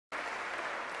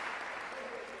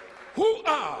who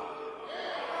are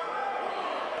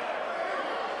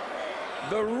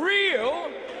the real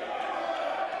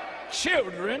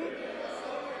children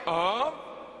of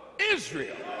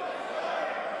Israel.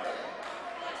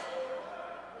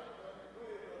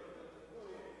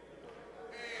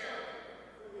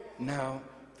 Now,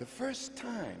 the first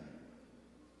time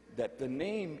that the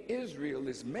name Israel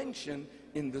is mentioned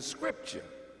in the scripture,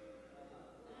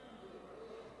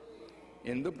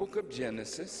 in the book of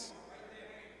Genesis,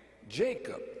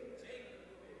 Jacob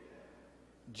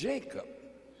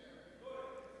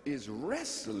is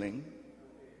wrestling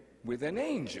with an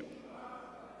angel.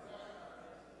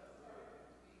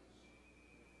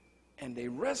 And they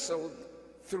wrestled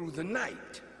through the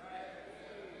night.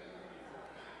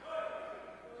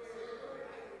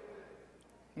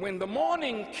 When the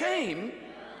morning came,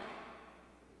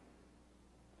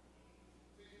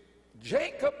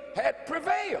 Jacob had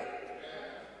prevailed.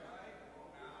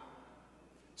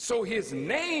 So his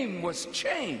name was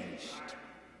changed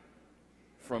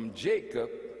from Jacob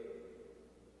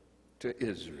to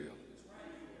Israel.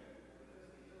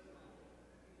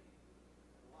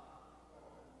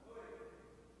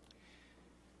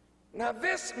 Now,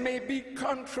 this may be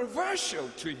controversial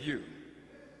to you,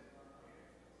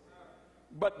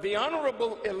 but the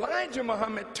Honorable Elijah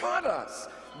Muhammad taught us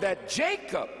that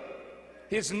Jacob,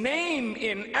 his name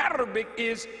in Arabic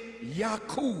is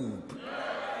Yaqub.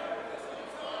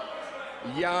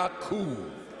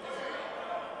 Yaqub.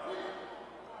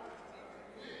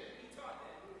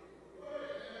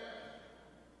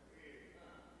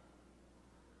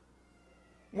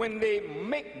 When they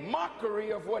make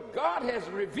mockery of what God has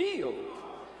revealed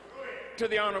to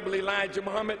the Honorable Elijah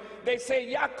Muhammad, they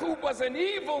say Yaqub was an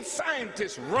evil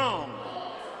scientist. Wrong.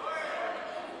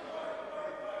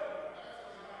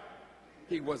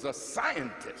 He was a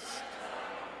scientist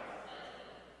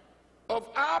of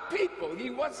our people. He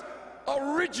was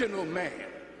original man.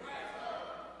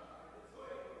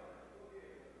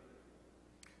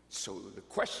 So the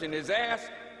question is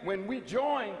asked when we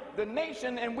join the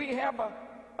nation and we have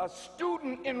a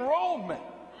student enrollment.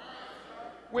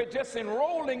 We're just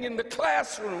enrolling in the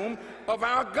classroom of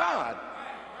our God.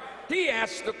 He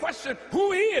asked the question,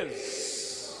 who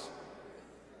is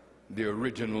the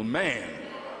original man?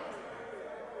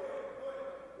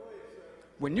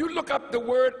 When you look up the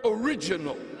word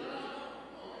original,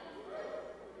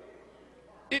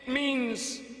 it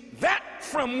means that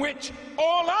from which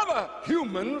all other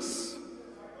humans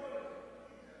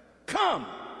come.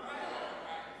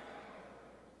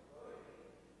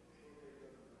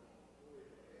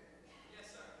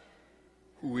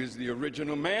 Who is the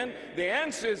original man? The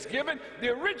answer is given. The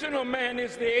original man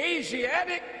is the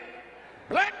Asiatic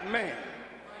black man,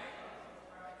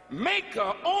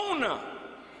 maker, owner,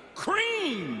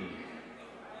 cream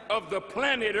of the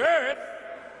planet Earth,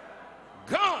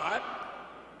 God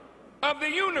of the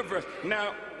universe.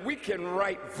 Now, we can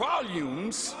write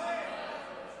volumes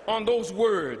on those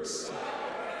words.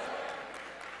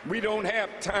 We don't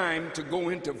have time to go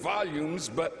into volumes,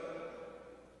 but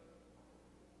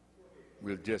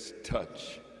we'll just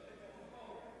touch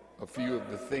a few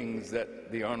of the things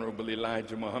that the Honorable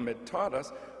Elijah Muhammad taught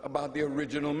us about the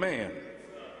original man.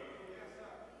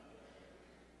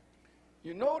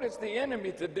 You notice the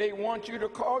enemy today wants you to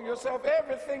call yourself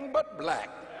everything but black.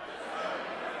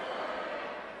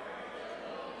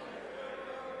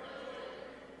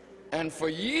 And for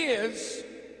years,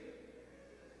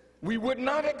 we would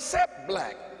not accept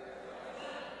black.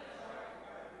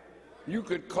 You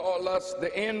could call us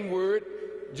the N-word,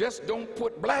 just don't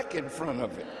put black in front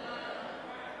of it.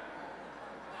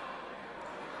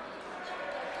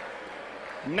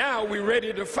 Now we're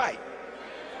ready to fight.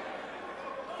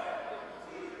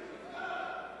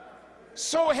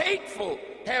 So hateful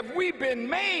have we been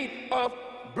made of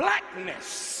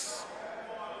blackness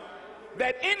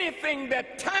that anything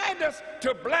that tied us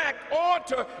to black or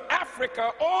to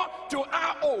Africa or to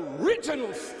our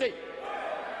original state,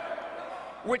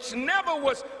 which never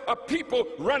was a people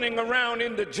running around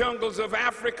in the jungles of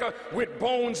Africa with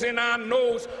bones in our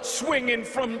nose swinging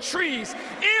from trees.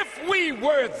 If we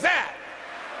were that,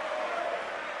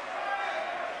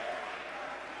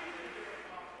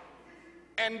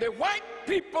 and the white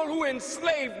people who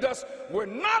enslaved us were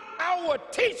not our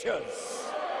teachers,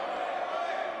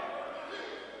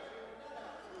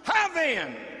 how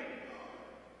then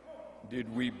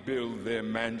did we build their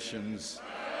mansions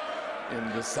in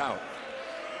the South?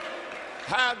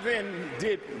 How then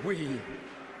did we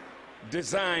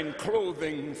design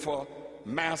clothing for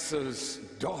Massa's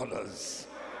daughters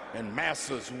and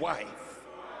Massa's wife?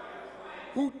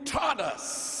 Who taught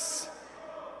us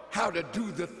how to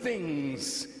do the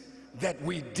things that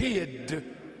we did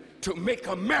to make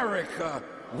America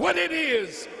what it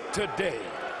is today.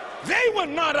 They were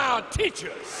not our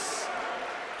teachers.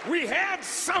 We had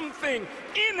something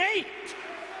innate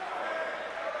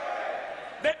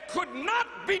that could not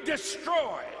be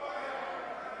destroyed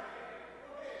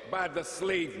by the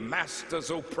slave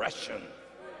master's oppression.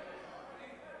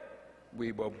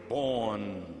 We were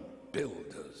born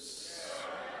builders.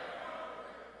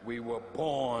 We were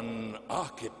born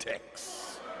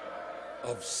architects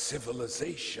of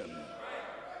civilization.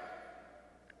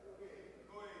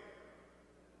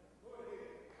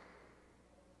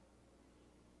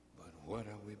 But what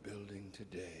are we building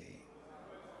today?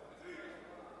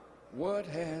 What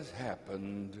has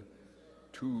happened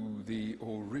to the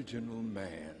original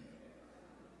man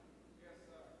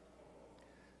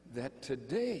that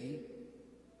today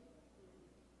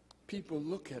people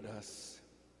look at us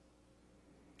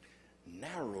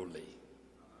narrowly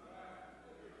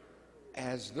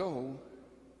as though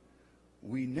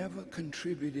we never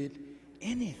contributed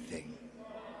anything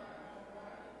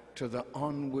to the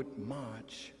onward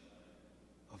march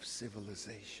of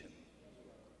civilization?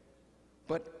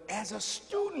 But as a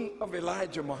student of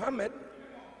Elijah Muhammad,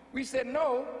 we said,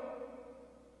 no,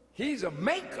 he's a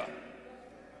maker,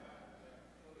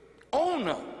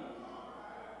 owner.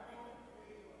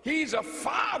 He's a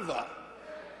father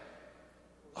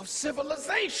of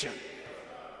civilization.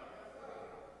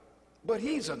 But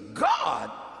he's a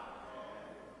God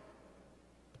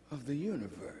of the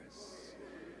universe.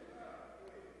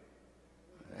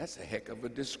 That's a heck of a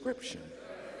description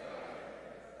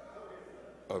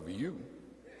of you.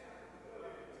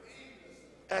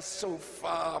 That's so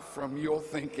far from your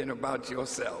thinking about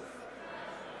yourself.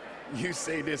 You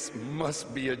say this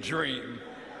must be a dream,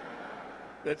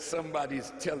 that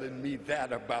somebody's telling me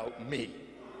that about me.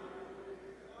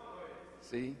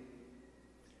 See?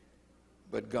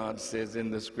 But God says in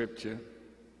the scripture,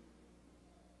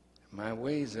 my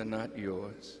ways are not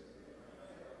yours.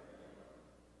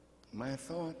 My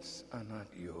thoughts are not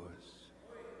yours.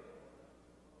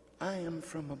 I am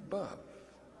from above.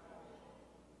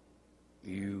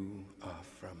 You are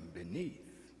from beneath.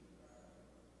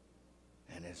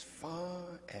 And as far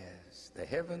as the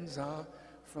heavens are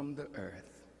from the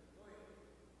earth,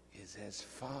 is as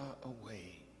far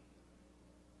away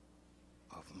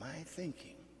of my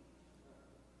thinking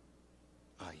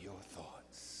are your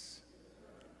thoughts.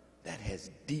 That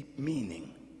has deep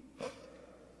meaning.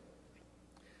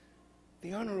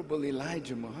 The Honorable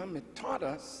Elijah Muhammad taught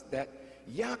us that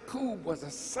Yaqub was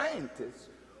a scientist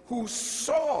who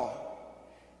saw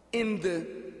in the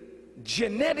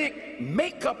genetic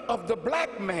makeup of the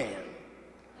black man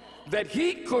that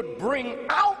he could bring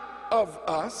out of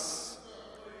us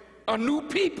a new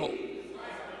people,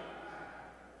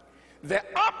 the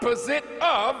opposite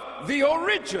of the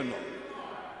original.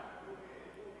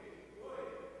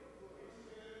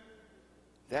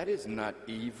 That is not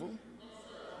evil.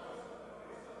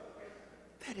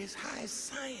 That is high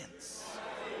science.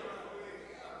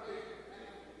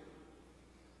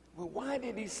 Well, why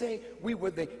did he say we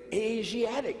were the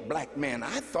Asiatic black man?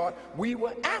 I thought we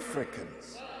were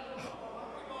Africans.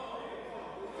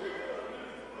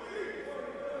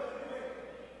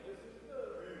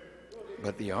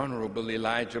 But the Honorable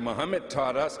Elijah Muhammad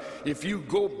taught us, if you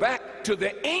go back to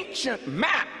the ancient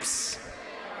maps,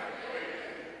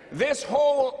 this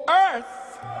whole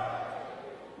earth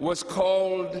was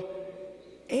called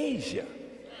Asia.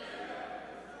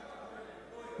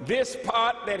 This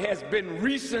part that has been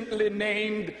recently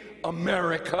named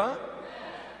America,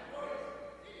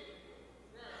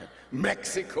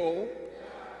 Mexico,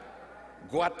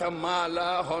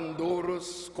 Guatemala,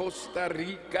 Honduras, Costa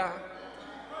Rica,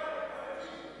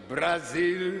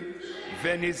 Brazil,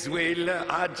 Venezuela,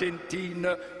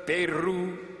 Argentina,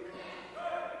 Peru.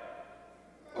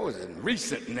 Those are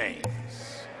recent names.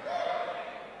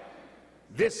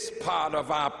 This part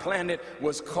of our planet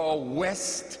was called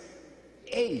West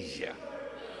Asia.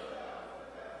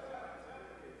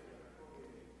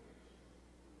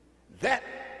 That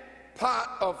part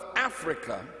of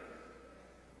Africa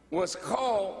was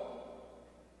called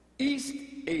East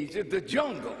Asia, the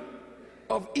jungle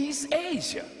of East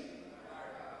Asia,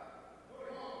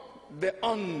 the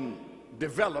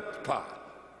undeveloped part.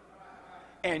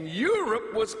 And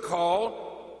Europe was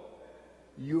called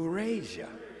Eurasia.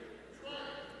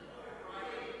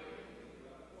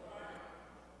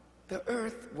 The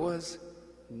earth was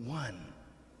one.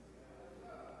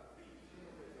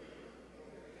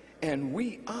 And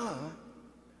we are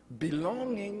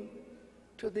belonging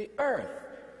to the earth,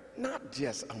 not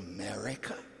just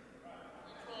America.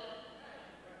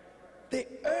 The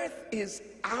earth is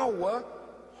our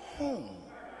home.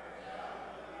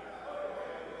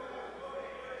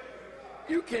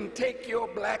 You can take your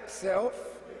black self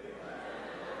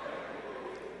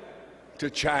to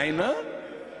China,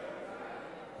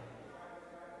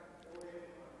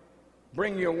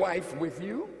 bring your wife with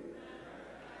you,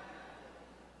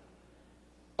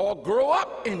 or grow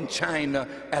up in China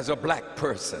as a black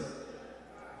person.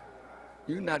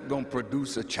 You're not going to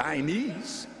produce a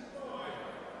Chinese.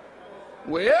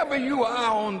 Wherever you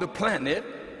are on the planet,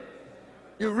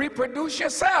 you reproduce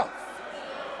yourself.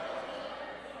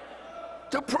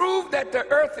 To prove that the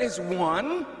earth is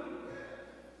one,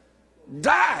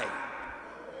 die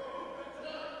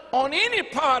on any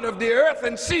part of the earth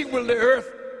and see will the earth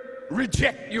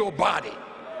reject your body.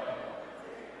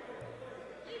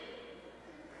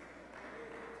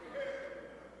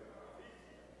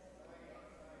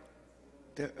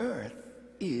 The earth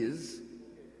is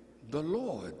the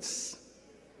Lord's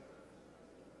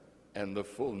and the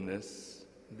fullness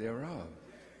thereof.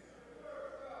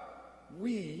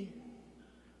 We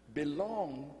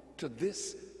belong to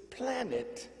this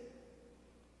planet,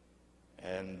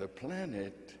 and the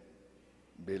planet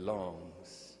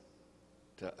belongs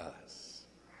to us.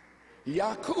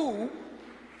 Yaqub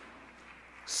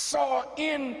saw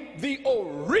in the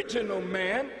original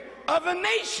man other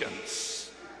nations.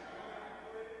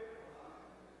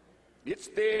 It's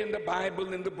there in the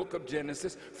Bible, in the book of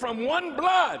Genesis. From one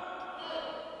blood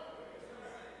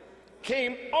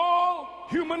came all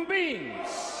human beings.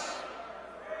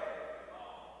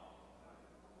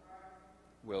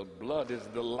 Well, blood is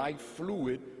the life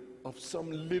fluid of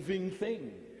some living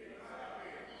thing.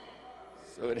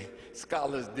 So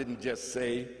scholars didn't just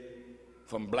say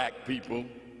from black people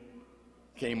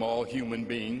came all human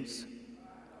beings.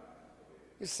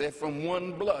 It said from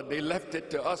one blood. They left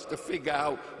it to us to figure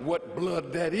out what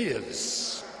blood that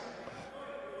is.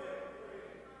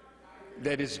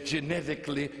 That is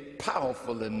genetically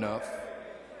powerful enough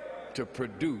to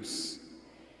produce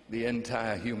the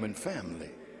entire human family.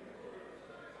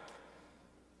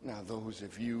 Now, those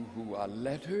of you who are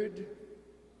lettered,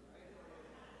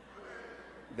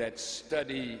 that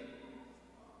study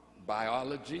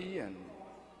biology and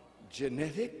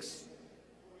genetics,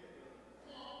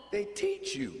 they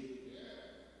teach you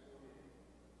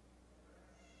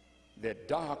that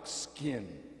dark skin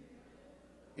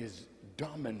is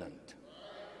dominant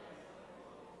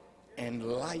and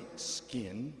light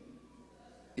skin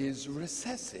is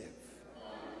recessive.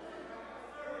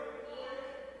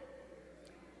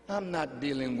 I'm not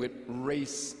dealing with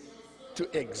race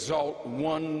to exalt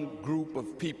one group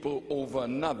of people over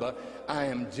another. I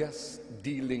am just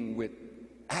dealing with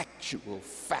actual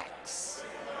facts.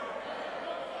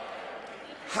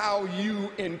 How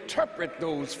you interpret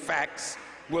those facts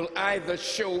will either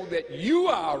show that you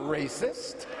are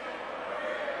racist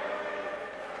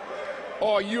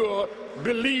or you're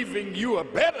believing you are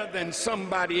better than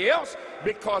somebody else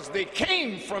because they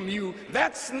came from you.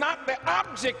 That's not the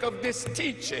object of this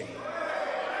teaching.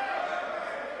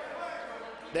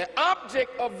 The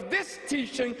object of this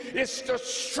teaching is to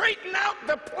straighten out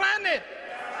the planet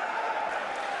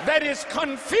that is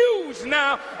confused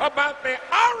now about the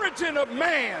origin of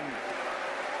man.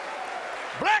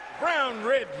 Black, brown,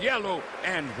 red, yellow,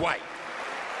 and white.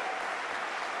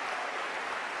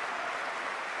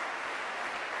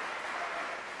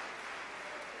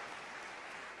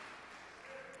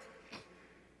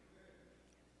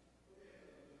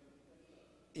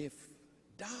 If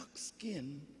dark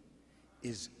skin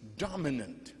is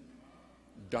dominant,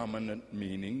 dominant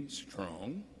meaning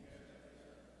strong,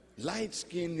 light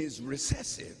skin is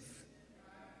recessive,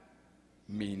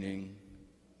 meaning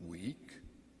weak,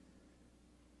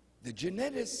 the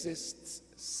geneticists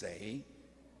say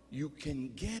you can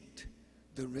get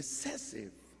the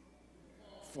recessive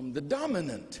from the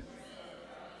dominant,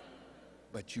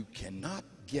 but you cannot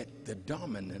get the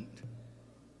dominant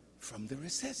from the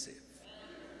recessive.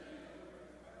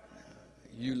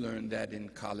 You learned that in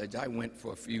college. I went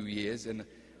for a few years and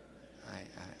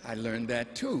I learned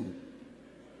that too.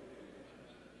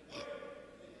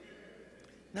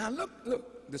 Now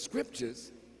look, the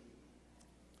scriptures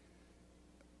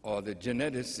or the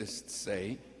geneticists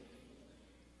say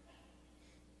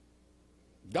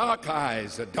dark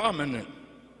eyes are dominant,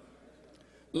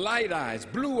 light eyes,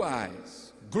 blue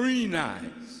eyes, green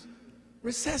eyes,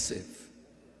 recessive.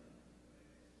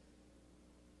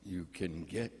 You can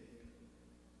get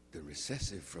the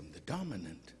recessive from the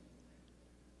dominant,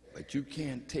 but you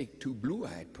can't take two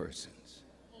blue-eyed persons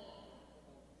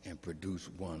and produce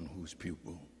one whose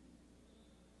pupil,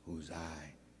 whose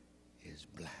eye is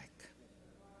black.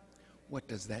 What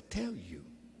does that tell you?